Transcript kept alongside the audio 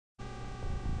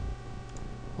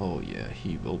Oh yeah,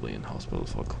 he will be in hospital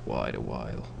for quite a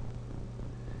while.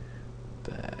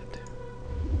 Bad.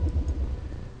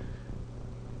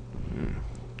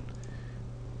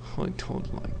 I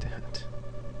don't like that.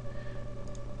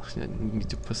 I need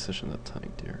to position that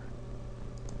tank there.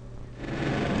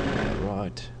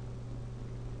 Right.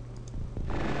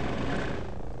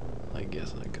 I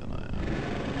guess I'm gonna...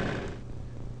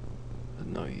 but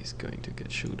now he's going to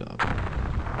get shoot up.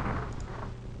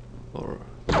 Or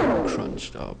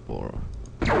crunched up, or...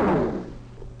 oh,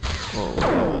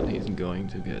 whatever, he's going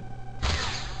to get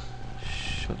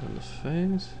shot in the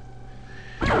face.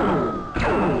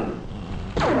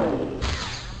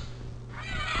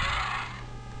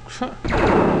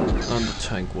 And the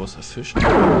tank was efficient, I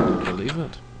don't believe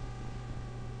it.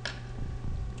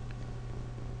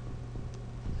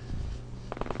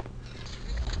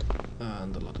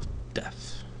 And a lot of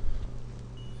death.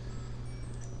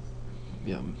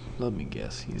 Yeah, let me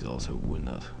guess, he's also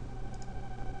wounded.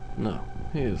 No,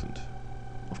 he isn't.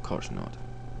 Of course not.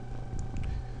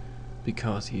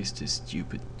 Because he's this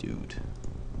stupid dude.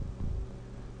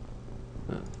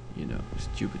 You know,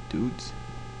 stupid dudes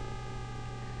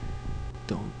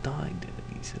don't die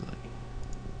that easily.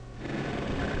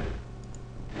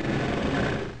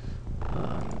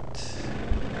 And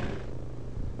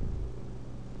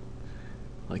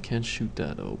I can't shoot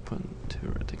that open,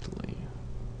 theoretically.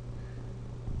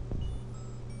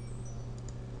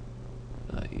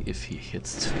 If he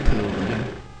hits the building.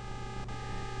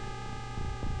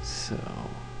 So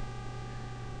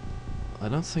I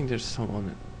don't think there's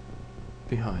someone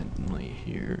behind me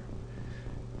here.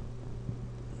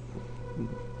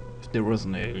 If there was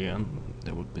an alien,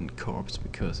 there would have been corpse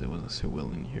because there was a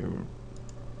civilian here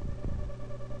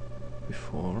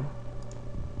before.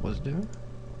 Was there?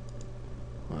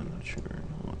 I'm not sure.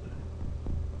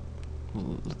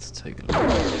 Well, let's take a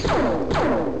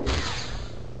look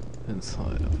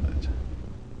inside of it.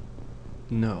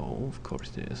 No, of course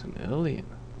there is an alien.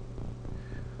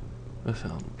 I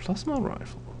found a plasma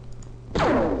rifle.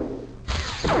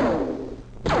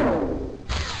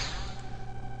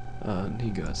 And he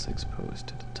got exposed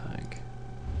to the tank.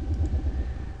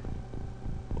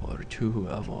 Or to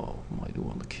whoever might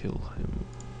want to kill him.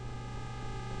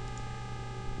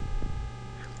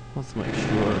 Let's make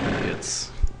sure he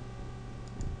hits.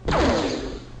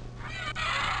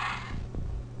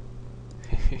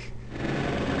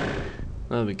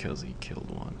 Not because he killed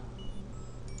one.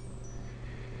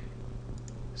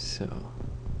 So,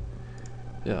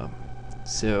 yeah.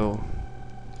 So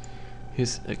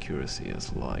his accuracy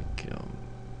is like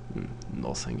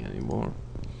nothing anymore.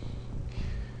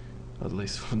 At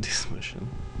least for this mission.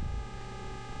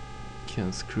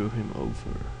 Can screw him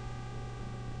over.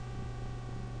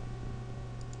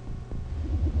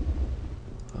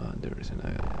 There is an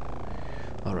alien.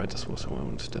 Alright, this was the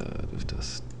one with the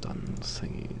stun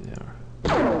thingy there.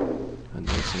 And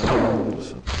there's another one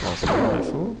with a plasma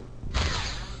rifle,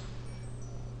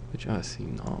 which I see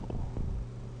now.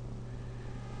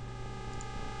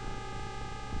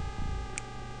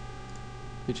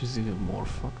 Which is even more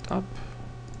fucked up.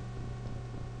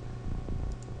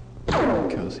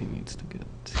 Because he needs to get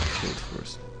killed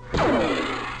first.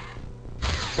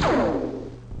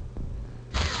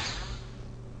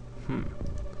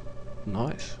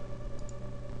 Nice.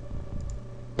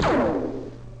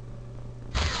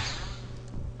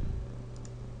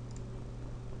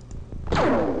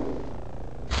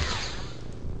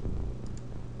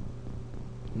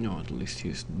 No, at least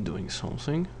he's doing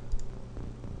something.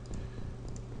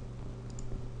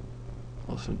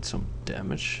 Also some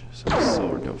damage, some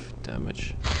sort of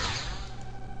damage.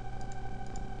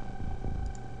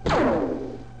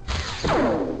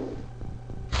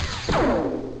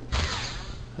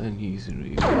 And he's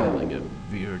revealing a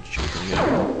weird shooting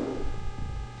angle.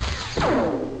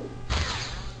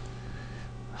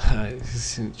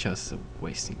 This is just a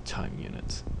wasting time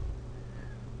unit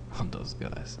on those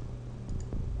guys.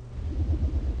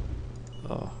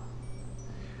 Oh,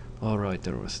 alright,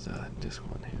 there was this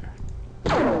one here.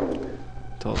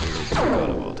 Totally forgot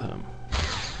about him.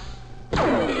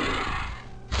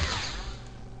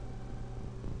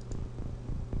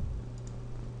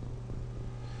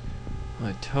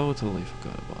 I totally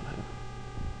forgot about him.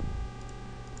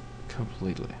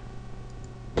 Completely.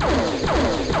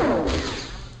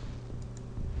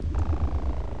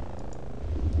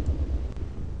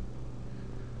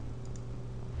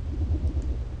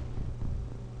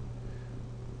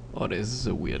 Oh, this is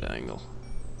a weird angle.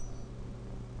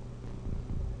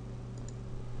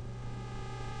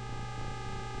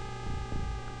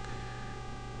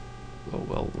 Oh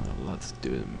well, let's do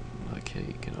them. Okay,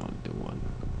 you can only do one,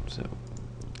 so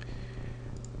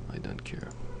I don't care.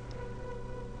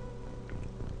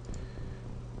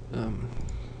 Um.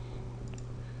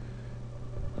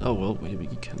 Oh well, maybe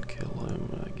you can kill him,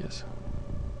 I guess.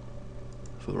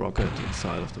 For the rocket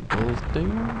inside of the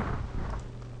building.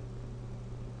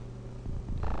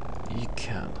 You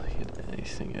can't hit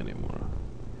anything anymore.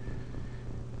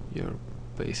 You're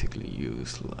basically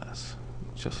useless.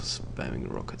 Just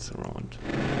spamming rockets around.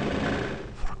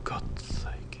 For God's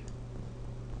sake.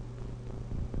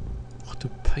 What a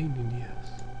pain in the ass.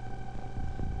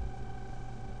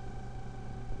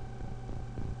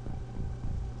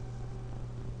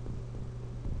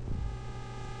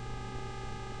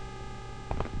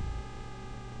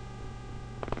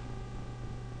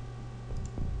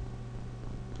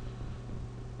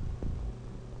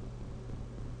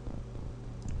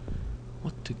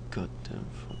 What the goddamn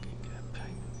fucking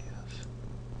pain in the ass.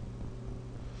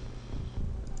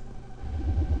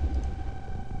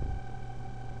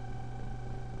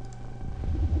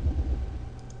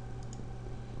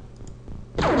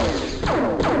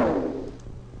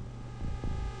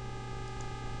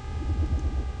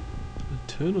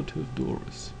 Alternative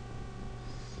doors.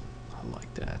 I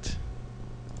like that.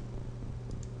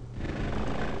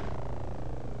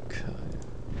 Okay.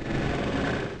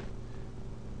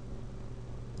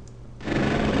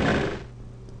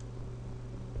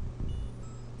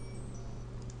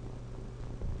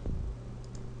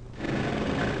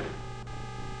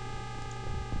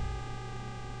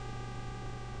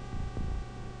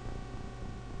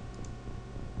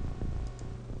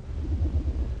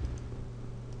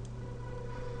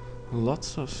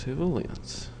 Lots of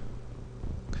civilians,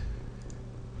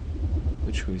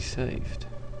 which we saved,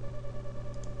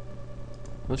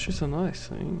 which is a nice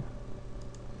thing.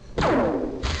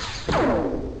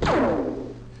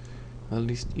 At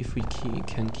least if we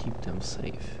can keep them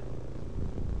safe.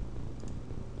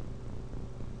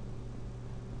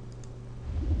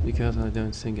 Because I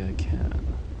don't think I can.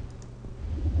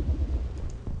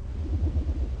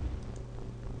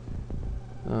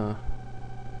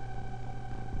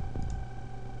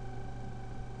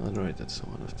 Alright, that's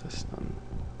one of the stun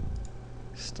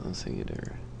thingy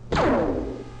there.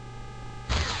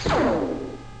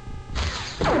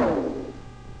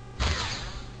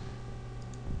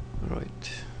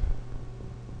 Right.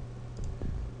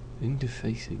 In the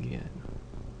face again.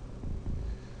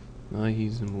 No, he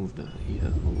has moved a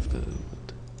little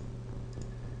bit.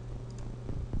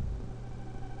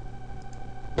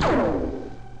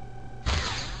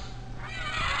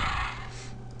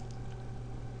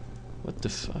 What the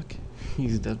fuck?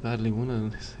 He's that badly wounded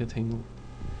and is hitting.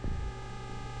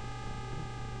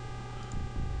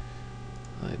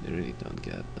 I really don't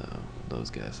get those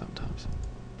guys sometimes.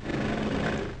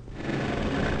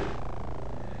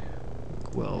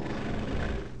 Well,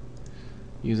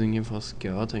 using him for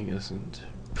scouting isn't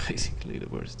basically the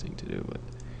worst thing to do, but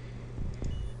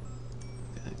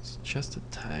it's just a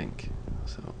tank,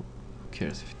 so who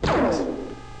cares if it dies?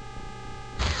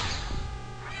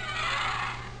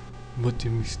 But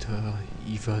Mr.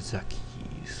 Iwasaki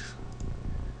is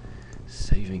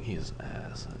saving his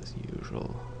ass as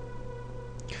usual.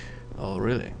 Oh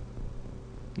really?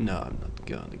 No, I'm not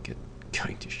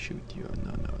going to shoot you.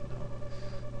 No.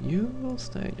 You will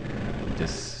stay there in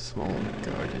this small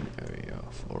garden area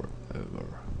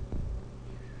forever.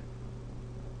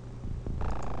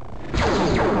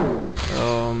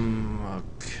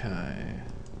 Okay.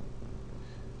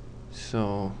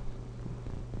 So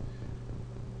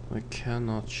I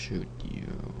cannot shoot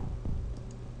you.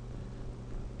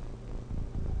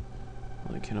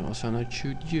 I can also not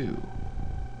shoot you.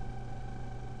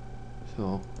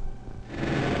 So,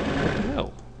 what the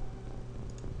hell?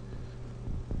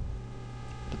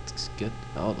 Let's get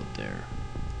out of there.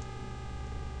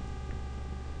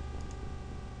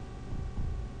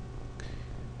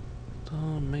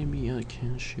 Maybe I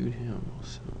can shoot him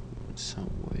also in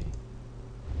some way.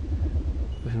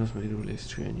 But it was made a really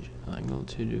strange angle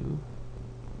to do.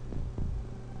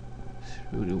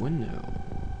 Through the window.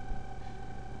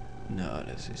 No,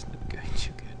 this is not going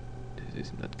to get. This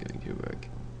is not going to work.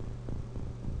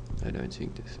 I don't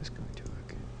think this is going to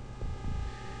work.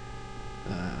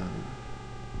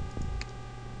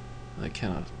 I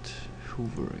cannot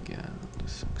hover again.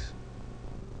 This sucks.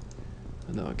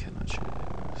 No, I cannot shoot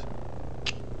him. So.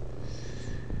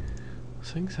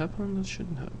 Things happen that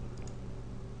shouldn't happen.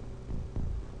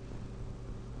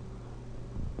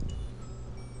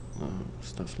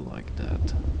 Stuff like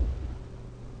that.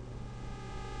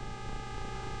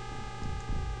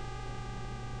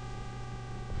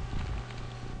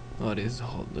 Oh, this is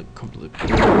all the complete.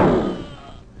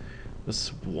 The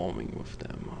swarming with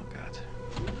them. Oh god.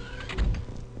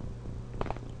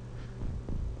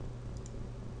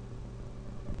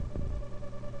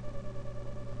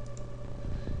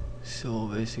 So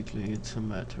basically it's a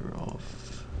matter of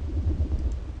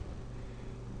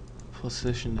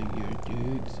positioning your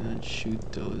dudes and shoot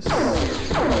those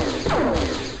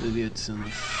idiots in the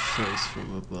face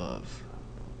from above.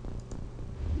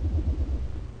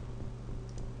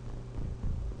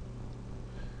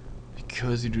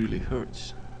 Because it really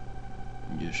hurts,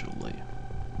 usually.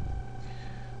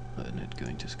 I'm not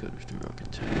going to scout with the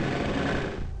rocket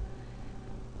tank.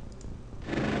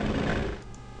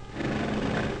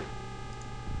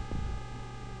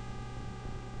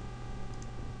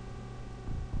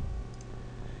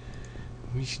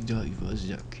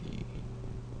 Iwasaki.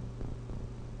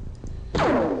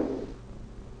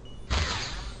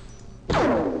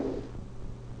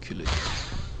 Kill it.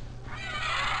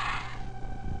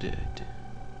 Dead.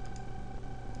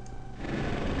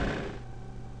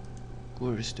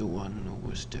 Where is the one who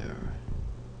was there?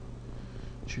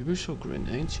 Should we show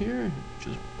grenades here?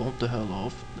 Just bomb the hell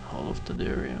off that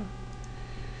area.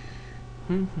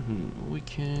 We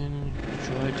can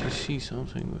try to see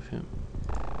something with him.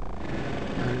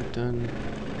 And then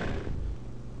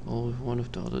with one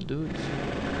of the other dudes.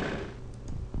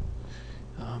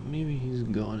 Maybe he's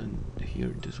gone in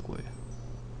here this way.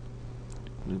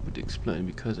 It would explain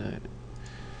because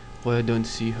why I don't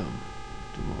see him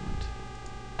at the moment.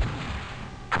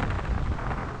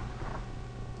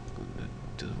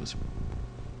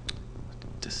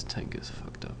 This tank is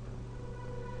fucked up.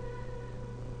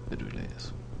 It really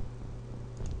is.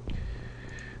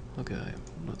 Okay,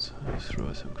 let's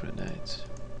throw some grenades.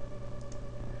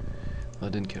 I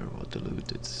didn't care about the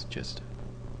loot, it's just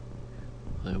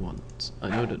I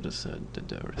know that they said that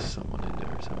there is someone in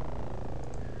there, so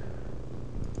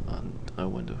and I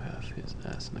want to have his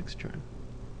ass next turn.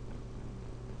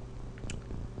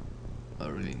 I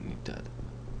really need that.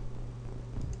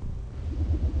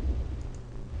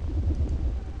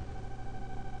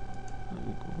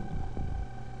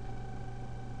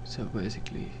 So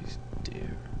basically he's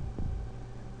there.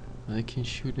 I can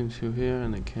shoot him through here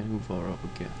and I can move her up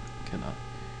again. Can I?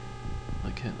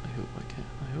 I can, I hope I can.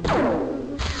 I hope.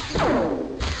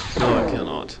 No, I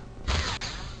cannot.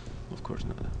 Of course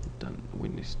not. Then we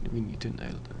need to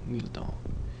kneel down.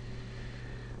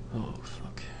 Oh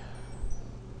fuck.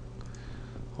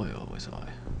 Why always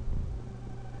I?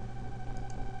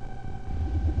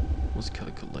 Was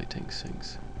calculating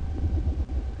things.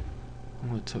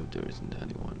 Let's hope there isn't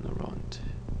anyone around.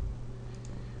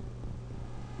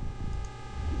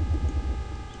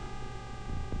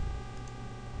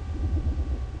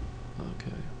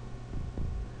 Okay.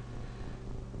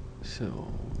 So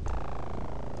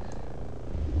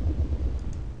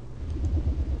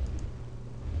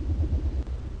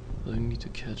I need to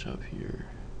catch up here.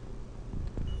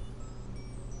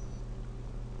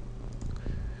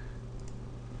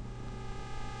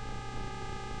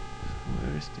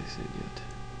 Where is this idiot?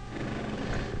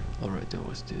 Alright, that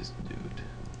was this dude.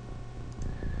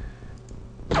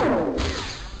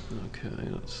 Okay,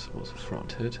 that was a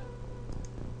front hit.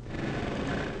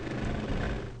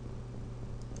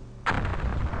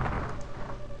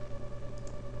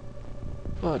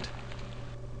 But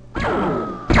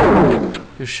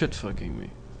you're shit fucking me.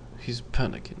 He's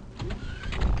panicking.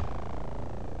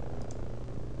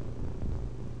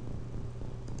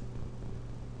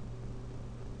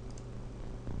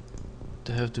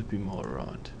 There have to be more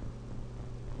around.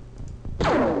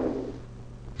 Oh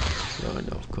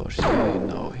no, of course, he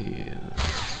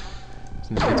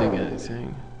isn't hitting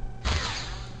anything.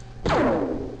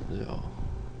 No,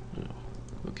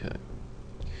 okay.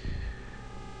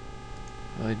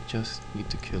 I just need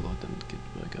to kill it and get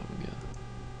back up again.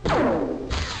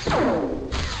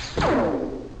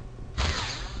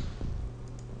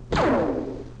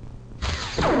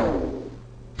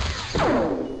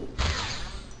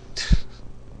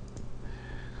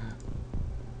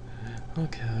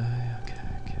 Okay.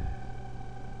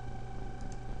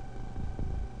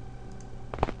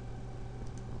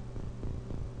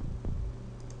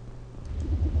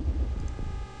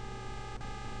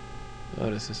 Oh,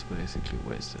 this is basically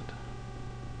wasted.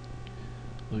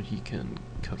 So he can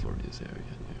cover this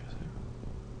area here, so.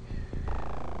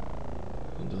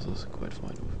 And this is quite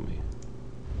fine with me.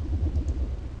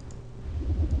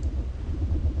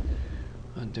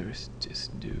 And there is this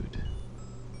dude.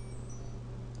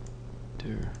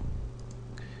 There.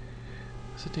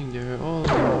 Sitting there all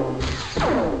alone.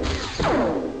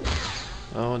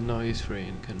 Oh no, he's free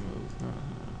and can move.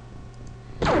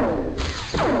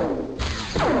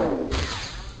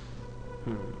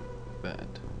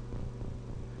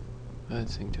 Bad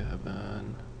thing to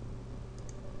happen.